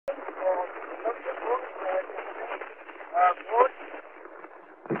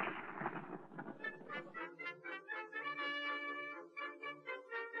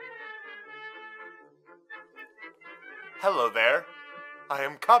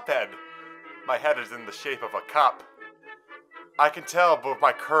CUPHEAD. My head is in the shape of a cup. I can tell by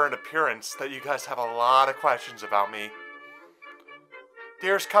my current appearance that you guys have a lot of questions about me.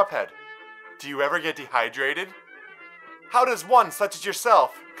 Dearest CUPHEAD, do you ever get dehydrated? How does one, such as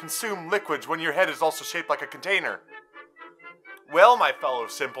yourself, consume liquids when your head is also shaped like a container? Well, my fellow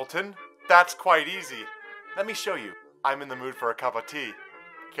simpleton, that's quite easy. Let me show you. I'm in the mood for a cup of tea.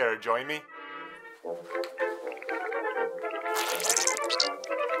 Care to join me?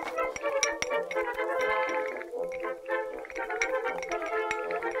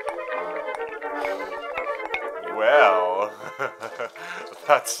 Well,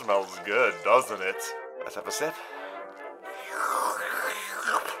 that smells good, doesn't it? Let's have a sip.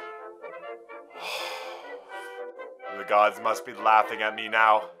 The gods must be laughing at me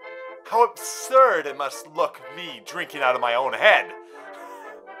now. How absurd it must look, me drinking out of my own head.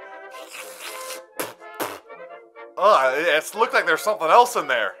 It looks like there's something else in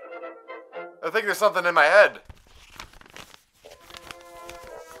there. I think there's something in my head.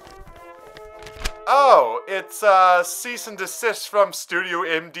 Oh, it's cease and desist from Studio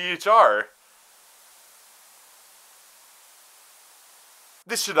MDHR.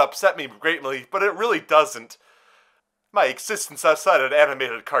 This should upset me greatly, but it really doesn't. My existence outside an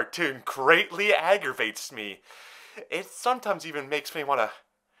animated cartoon greatly aggravates me. It sometimes even makes me want to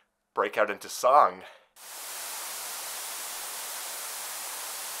break out into song.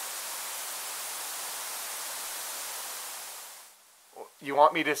 You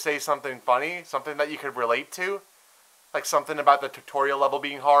want me to say something funny? Something that you could relate to? Like something about the tutorial level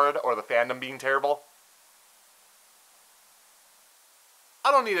being hard or the fandom being terrible?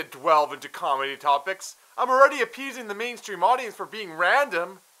 I don't need to delve into comedy topics. I'm already appeasing the mainstream audience for being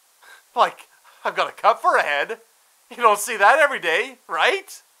random. Like, I've got a cup for a head. You don't see that every day,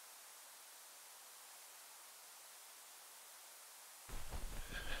 right?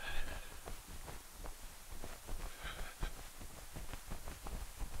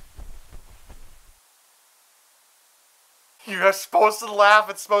 You're supposed to laugh,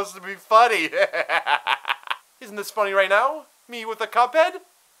 it's supposed to be funny. Isn't this funny right now? Me with a cup head?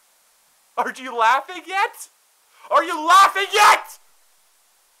 Aren't you laughing yet? Are you laughing yet?